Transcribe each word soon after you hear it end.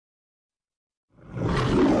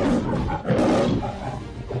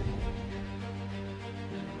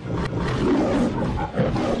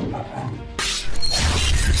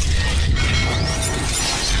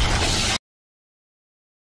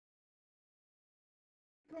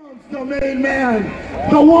The main man,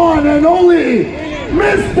 the one and only,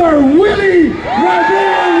 Mr. Willie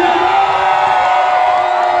Revillame!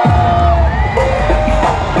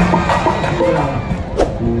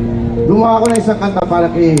 Gumawa ako ng isang kanta para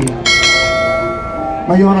kay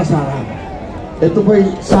Mayora Sara. Ito po'y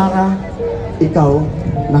Sara, ikaw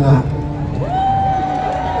na nga.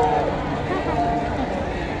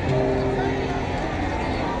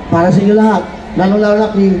 Para sa inyo lahat, lalo-lalo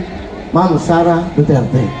na kay Ma'am Sara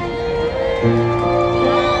Duterte.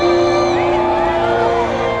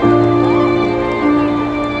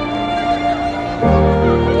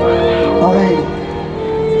 Okay.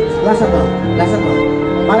 Lasa to.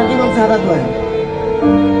 Para kay Ma'am Sara to eh.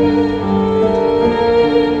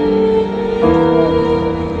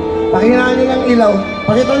 Pakinaan nyo ng ilaw.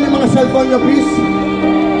 Pakita nyo yung mga cellphone nyo, please.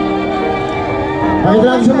 Pakita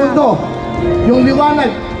natin sa mundo yung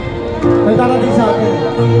liwanag na darating sa atin.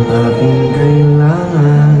 Ang aking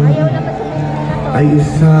kailangan ay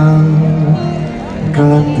isang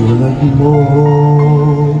katulad mo,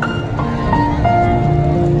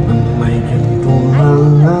 ang may gantong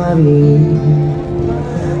hangarin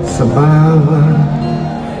sa bawat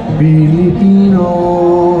Pilipino.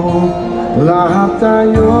 Lahat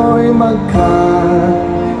tayo'y magkaisa,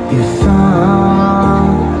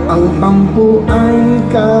 ang tampo ay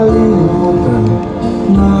kalimutan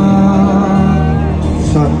na.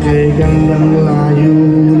 Sa kagandang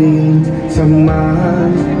layunin,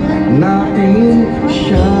 samahan natin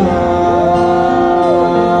siya.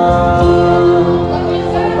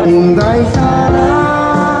 Inday Sara,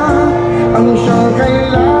 ang siyang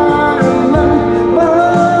kailangan ng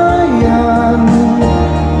bayan,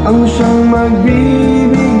 ang siyang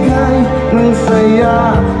magbibigay ng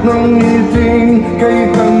saya, ng ngiting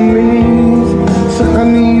kay tamis sa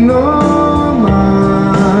kanino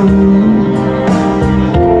man.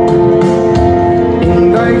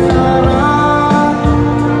 Inday Sara,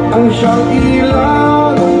 ang siyang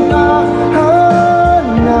ilaw ng tahanan,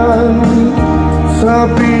 sa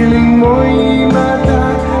piling mo'y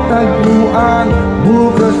matatagpuan,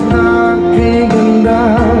 bukas na kay ganda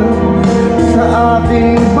sa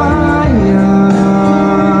ating bayan.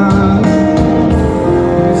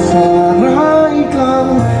 Sara, ikaw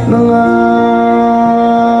na nga.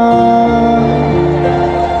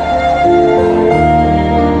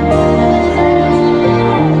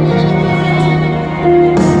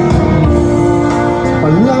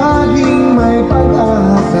 Palaging may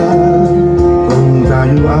pag-asa kung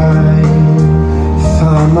tayo ay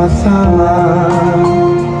sama-sama.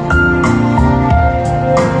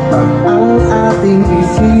 Pag ang ating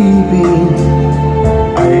isipin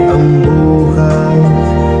ay ang bukas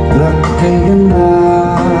na kay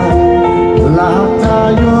ganda, lahat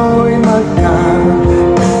tayo'y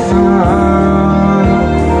magkakasa,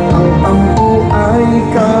 ang tampo ay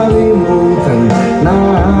kalimutan na.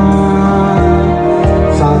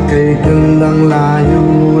 Sa kay gandang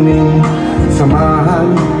layunin,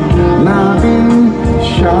 samahan natin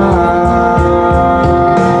siya.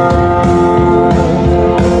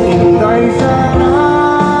 Inday Sara,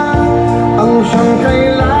 ang siyang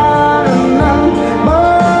kailangan ng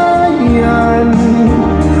bayan,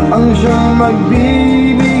 ang siyang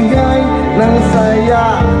magbibigay ng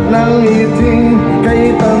saya, ng ngiting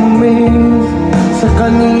kay tamis sa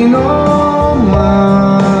kanino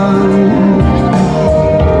man.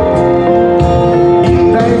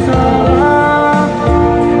 Inday Sara,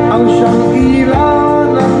 ang siyang ilaw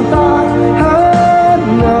ng tahanan,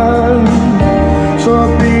 sa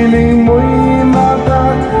piling mo'y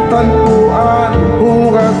matatagpuan,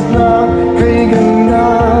 bukas na kay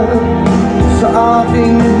ganda sa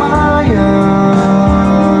ating bayan.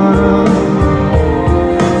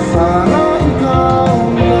 Sana ikaw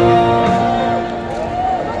na.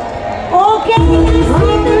 Okay,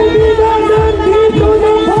 Kaibigan, nandito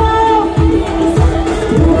na po!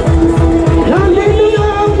 Nandito na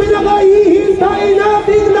ang pinakahihintay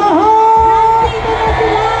nating lahat!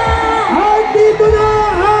 At dito na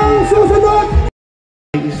ang susunod!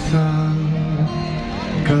 Isang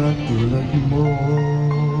katulad mo,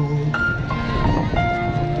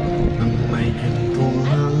 ang may gantong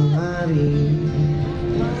hangarin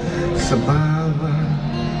sa bawat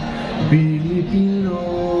Pilipino.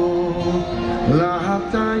 Lahat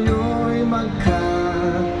tayo'y magkaisa,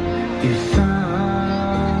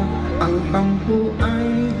 ang tampo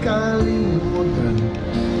ay kalimutan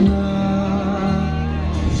na.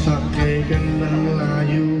 Sa kagandang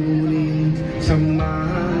layunin,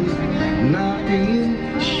 samahan natin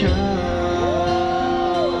siya.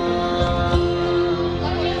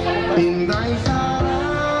 Inday Sara,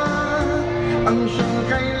 ang siyang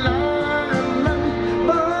kailangan ng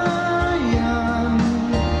bayan,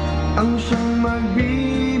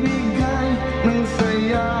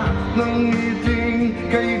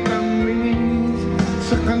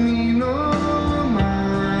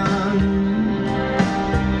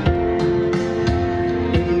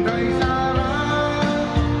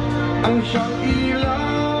 siyang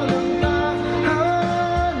ilaw ng tahanan.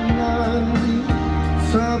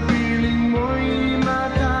 Sa piling mo'y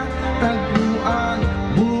matatagpuan,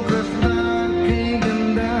 bukas na kay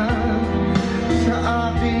ganda sa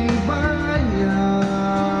aking bayan.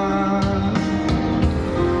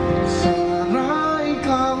 Sara,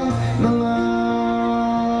 ikaw na nga.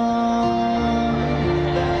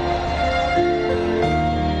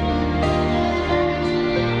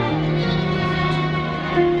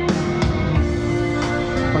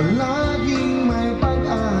 Palaging may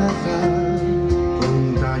pag-asa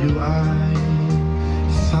kung tayo ay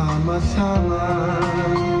sama-sama,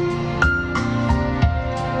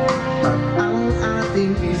 at ang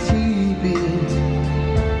ating isipin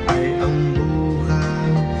ay ang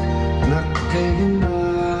bukas na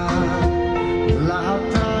kailan. Lahat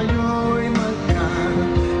tayo'y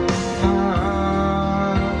magkakasa,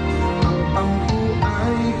 ang tampo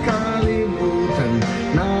ay kalimutan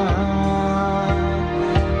na.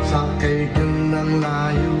 Sakay ka ng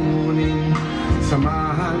layunin,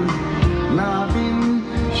 samahan natin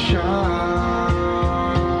siya.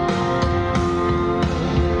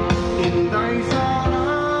 Inday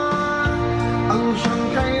Sara, ang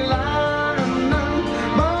siyang kailangan ng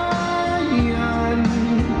bayan,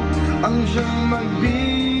 ang siyang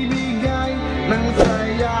magbibigay ng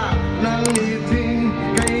saya, ng ngiti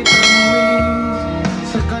kay tamis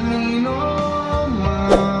sa kanino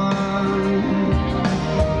man.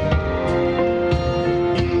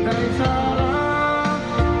 Inday Sara,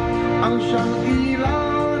 ang siyang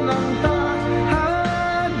ilaw ng tahanan.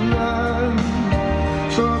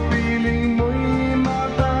 Sa piling mo'y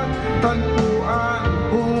matatagpuan,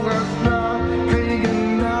 bukas na kay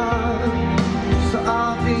ganda sa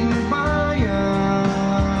aking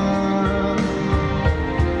bayan.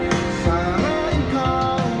 Sara,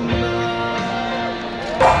 ikaw na.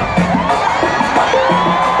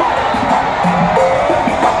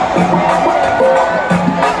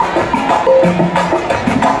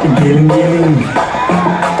 Giling-giling,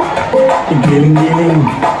 giling-giling,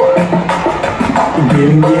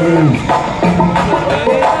 giling-giling,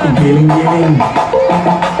 giling-giling,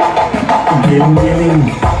 giling-giling,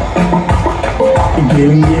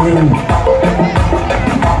 giling-giling,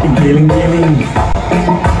 giling-giling,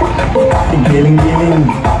 giling-giling,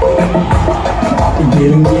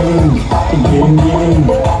 giling-giling, giling-giling,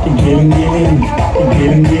 giling-giling,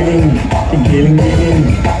 giling-giling,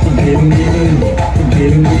 giling-giling, giling-giling,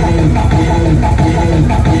 giling-giling.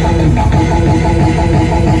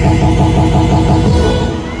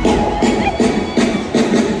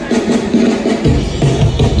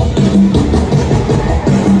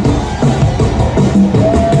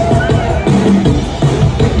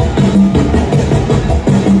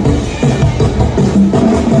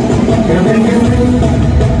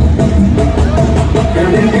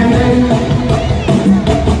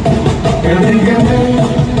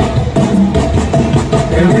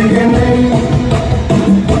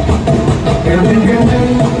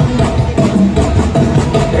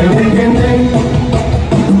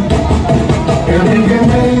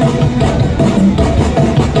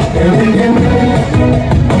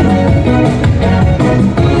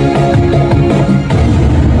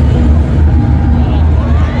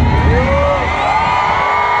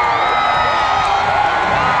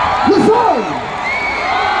 Luzon,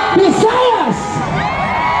 Visayas,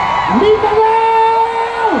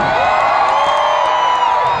 Mindanao,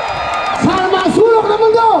 sa mga sulok ng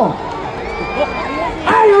mundo.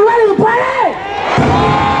 Are you ready to party?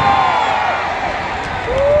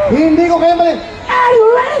 Hindi ko kayo mali. Are you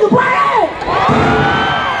ready to party?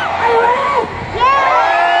 Are you ready?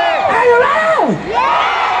 Yeah! Are you ready?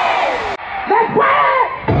 Yeah! Let's party!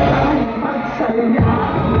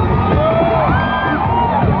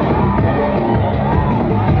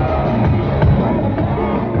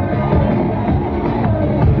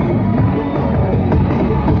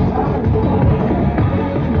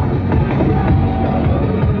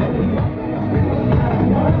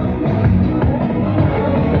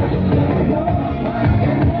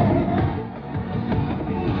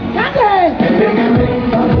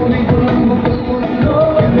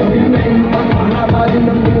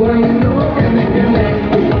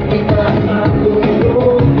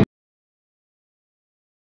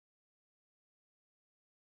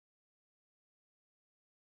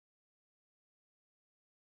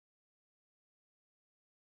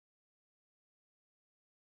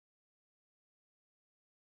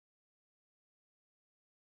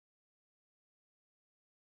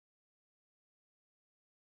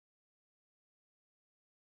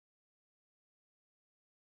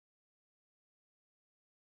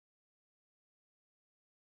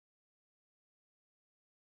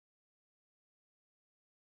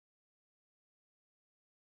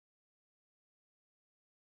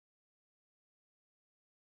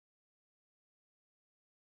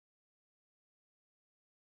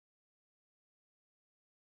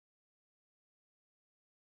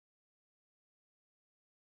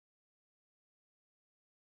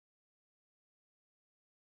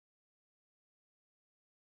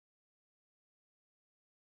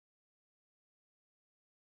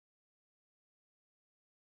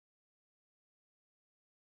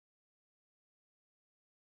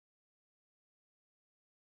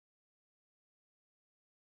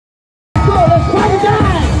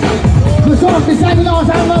 Excited ako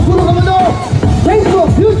sa mga puro ka mundo. Facebook,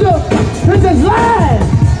 YouTube, Princess Live.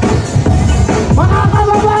 Mga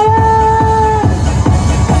kababayan!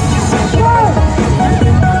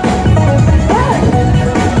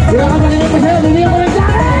 Kaya ka malimit pa sa'yo, hindi ako ng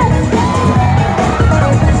jacket!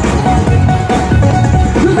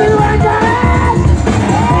 Gusto nyo ang jacket!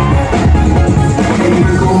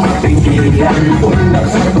 Hindi ko mapigilan, unang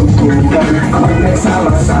sa tugtugan. Kapag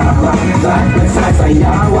nagsama-sama, lahat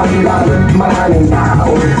nagsasayawan. Lalo't maraming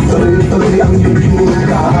tao, tuloy-tuloy ang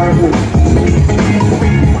yuyugan.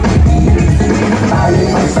 Tayo'y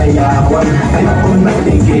magsayawan, kaya kung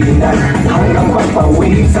natigilan hanggang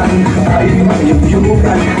pagpawisan, tayo'y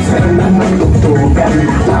magyugyugan. Sana ng tugtugan,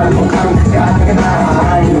 lalo kang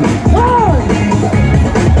gaganahan.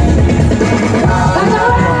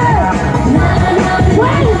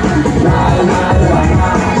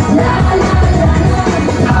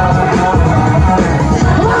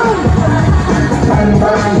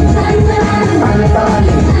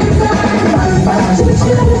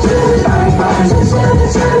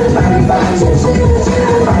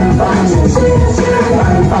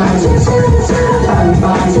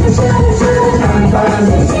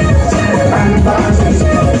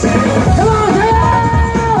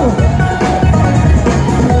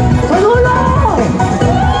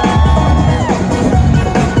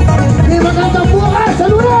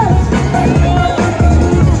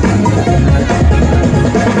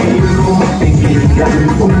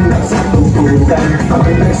 Unang sa tugtugan,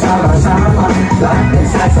 kapag nagsama-sama, lahat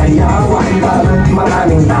nagsasayawan. Lalo't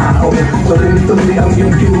maraming tao, tuloy-tuloy ang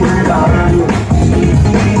yuyugan.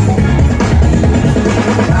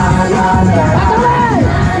 La la la la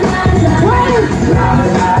la la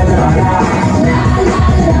la.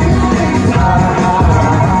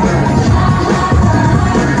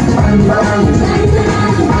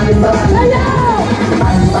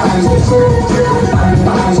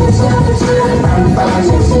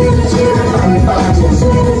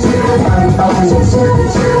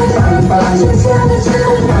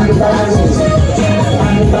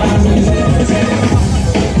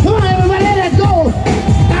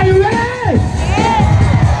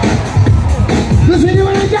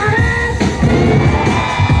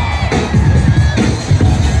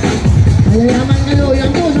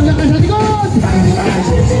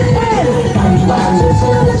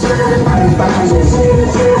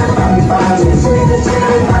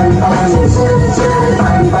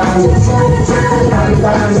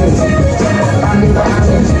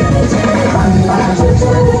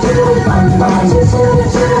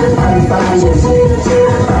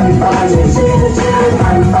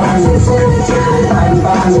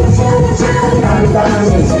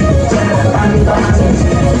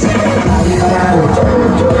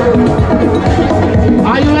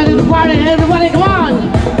 Are you ready to party? Everybody, come on!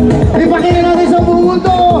 Ipakinggan natin sa buong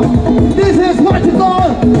mundo. This is what you call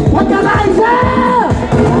pagkakaisa!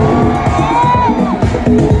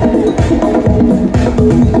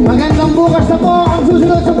 Magandang bukas na po ang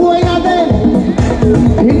susunod sa buhay natin.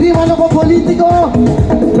 Hindi man ako politiko,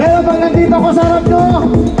 pero pag nandito ako sa harap nyo,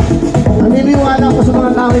 naniniwala ako sa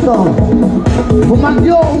mga tao ito.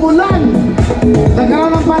 Bumagyo, umulan,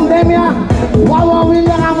 nagkaroon ng pandemya, wawawin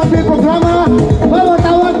lang ang mga programa, bawat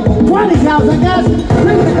tawag, 20,000 gas,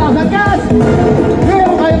 50,000 gas,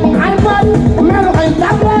 meron kayong iPad, meron kayong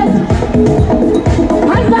tablet,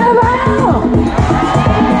 handa na ba kayo?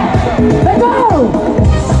 Let's go!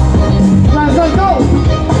 Let's go!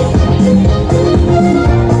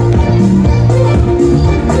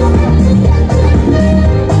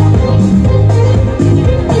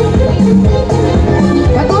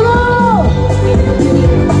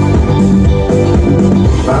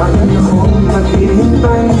 Bakit akong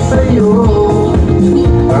naghihintay sa'yo?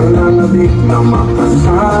 Nananabik na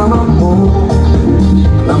makasama mo.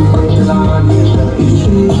 Lampang langit at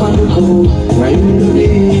isipan ko. Ngayon gabi,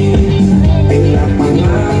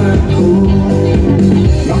 pinapangarap ko.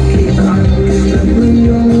 Makita ang sa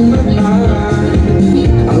iyong mata.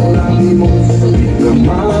 Ang lagi mong sabit na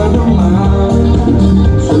mamamahal.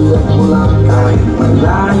 Sulat mo lang kahit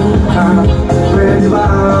malayo ka. Pwede ba?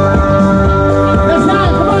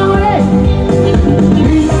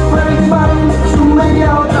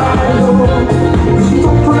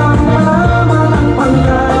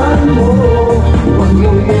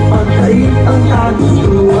 Ang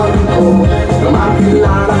kagustuhan ko na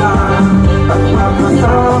makilala at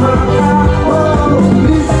makasama ka. Oh,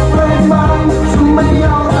 please, pwede bang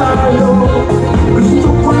sumayaw tayo? Gusto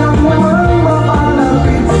ko lang naman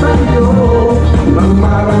mapalapit sa'yo. Nang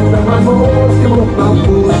maramdaman mo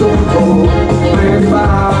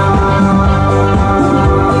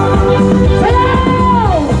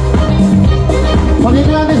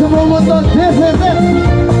bumuntun. This is it.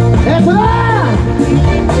 Eto na!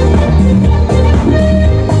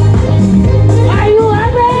 Are you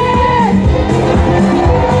happy?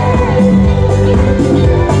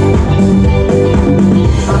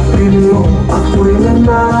 Sa pilo ako'y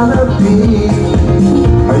nananapin,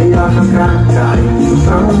 kaya nakakain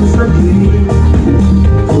isang saglit.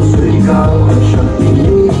 Puso ikaw ang siyang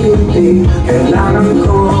iniintay, kailangan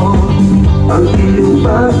ko ang iyong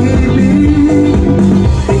pag-ibig.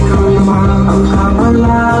 Ikaw naman ang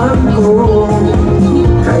kamalaan ko,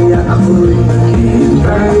 kaya ako'y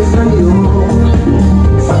naghihintay sa'yo.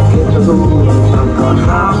 Sakit na doon ang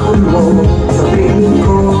kahapon mo, sabihin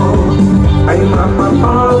ko ay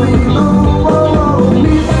mapapawi ito.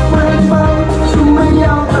 Miss Friend,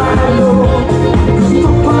 sumayaw tayo. Gusto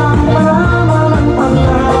ko lang malaman ang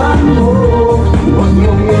pangalan mo. Huwag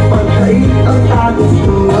niyong ipagkait ang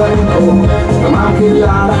kagustuhan ko, na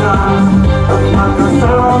makilala ka at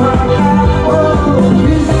makasama ka.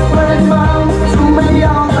 Miss Friend,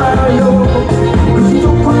 sumayaw tayo. Gusto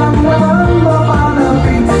ko lang naman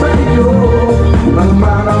mapanapit sa'yo, nang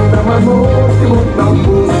maramdaman mo tibok ng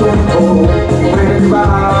puso ko. Pwede ba?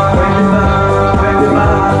 Pwede ba? Pwede ba?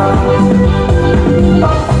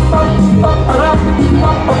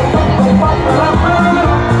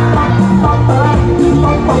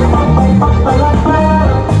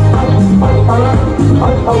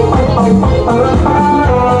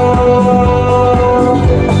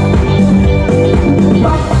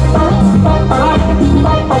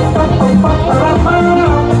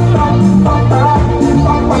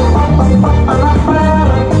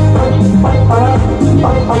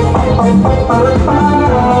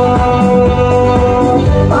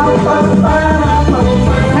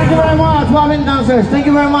 Thank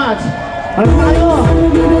you very much. Ano tayo?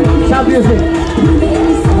 Shop music.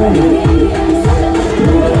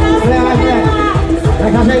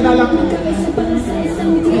 Kasi lang.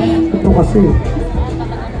 Ito kasi.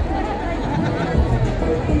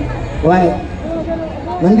 Wait.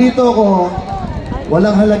 Nandito ako.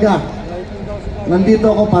 Walang halaga. Nandito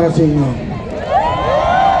ako para sa inyo.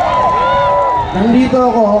 Nandito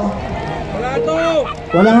ako.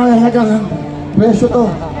 Walang halaga. Presyo to.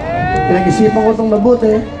 Pinag-isipan ko itong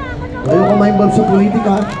mabuti. Ayoko ma-involve sa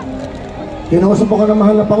politika. Kinausap ako ng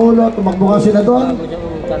mahal na Pangulo. Tumakbo ka sila doon.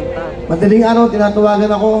 Madaling araw,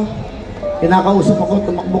 tinatawagan ako. Kinakausap ako,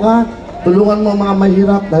 tumakbo ka. Tulungan mo mga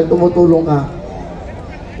mahirap dahil tumutulong ka.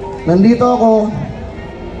 Nandito ako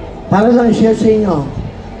para lang i-share sa inyo.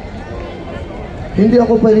 Hindi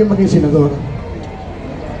ako pwede maging senador.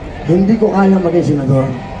 Hindi ko kaya maging senador.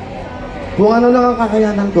 Kung ano lang ang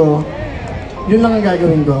kakayanan ko, yun lang ang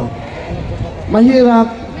gagawin ko. Mahirap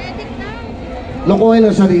lokohin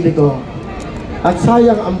ang sarili ko at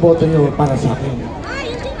sayang ang boto nyo para sa akin.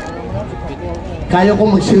 Kaya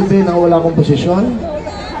kong magsilbi nang wala akong posisyon.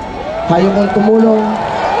 Kaya kong tumulong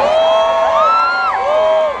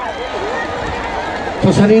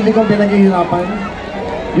sa sarili kong pinaghihirapan.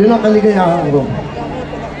 Yun ang kaligayahan ko.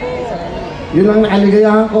 Yun ang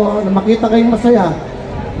nakaligayahan ko, na makita kayong masaya.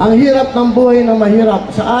 Ang hirap ng buhay na mahirap.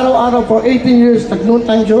 Sa araw-araw for 18 years,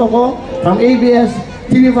 nag-noontime show ako from ABS,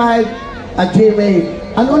 TV5, at GMA.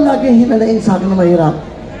 Ano laging hinalain sa akin na mahirap?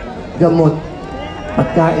 Gamot,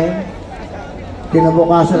 pagkain,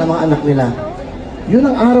 kinabukasan ng mga anak nila. Yun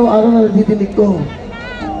ang araw-araw na nadidinig ko.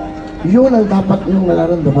 Yun ang dapat yung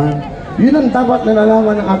nararamdaman. Yun ang dapat na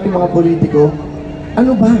nalaman ng ating mga politiko.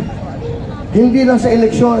 Ano ba? Hindi lang sa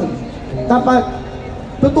eleksyon. Dapat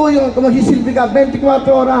totoo yung magsisilbi ka 24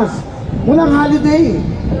 oras. Walang holiday.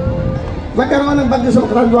 Nagkaroon ng bagyo sa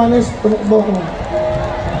Caranduanes, tumakbo ko.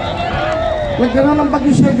 Nagkaroon ng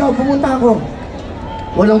bagyo sa Siargao, pumunta ako.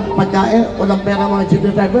 Walang pagkain, walang pera mga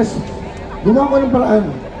jeepney drivers. Gumawa ko ng paraan.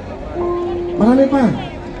 Marami pa.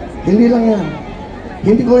 Hindi lang yan.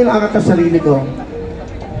 Hindi ko inaangat ang sarili ko.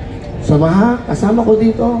 Samaha, kasama ko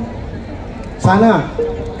dito. Sana,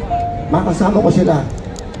 makasama ko sila.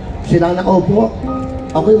 Silang nakaupo.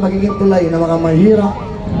 Ako yung magiging tulay na mga mahirap,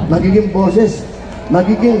 magiging boses,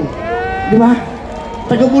 magiging, di ba?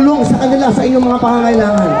 Tagabulong sa kanila sa inyong mga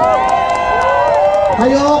pangangailangan.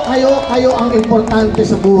 Kayo ang importante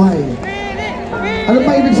sa buhay. Ano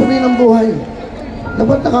ba ibig sabihin ng buhay?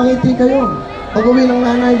 Dapat nakangiti kayo. Pag-uwi ng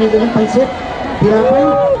nanay, bigyan ng pansit, tinapay.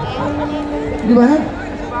 Di ba?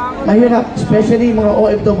 Mahirap, especially mga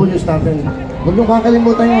OFWs natin. Huwag niyong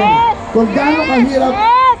kakalimutan yan. Kung gaano kahirap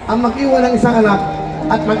ang mag-iwan ng isang anak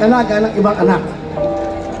at mag-alaga ng ibang anak.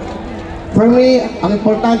 For me, ang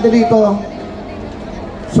importante dito,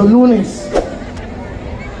 sa Lunes,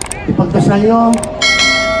 ipagdasal nyo,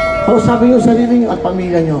 kausapin nyo sarili nyo at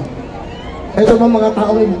pamilya nyo. Ito ba mga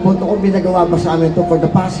taong iboboto ko, binagawa ba sa amin to for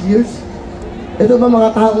the past years? Ito ba mga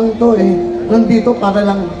taong ito nandito para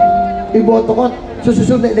lang iboto ko? Sa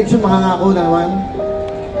susunod na eleksyon, makangako na naman.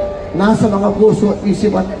 Nasa mga puso,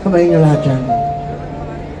 isip at kamay niyo lahat yan.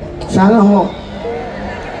 Sana ho.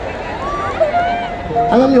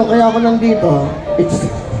 Alam niyo, kaya ako nandito, it's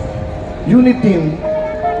Uniteam,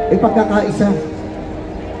 pagkakaisa.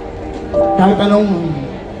 Kahit anong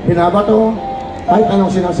binabato, kahit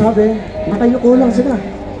anong sinasabi, matayuko lang sila.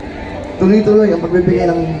 Tuloy-tuloy ang pagbibigay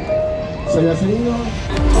ng saya sa inyo.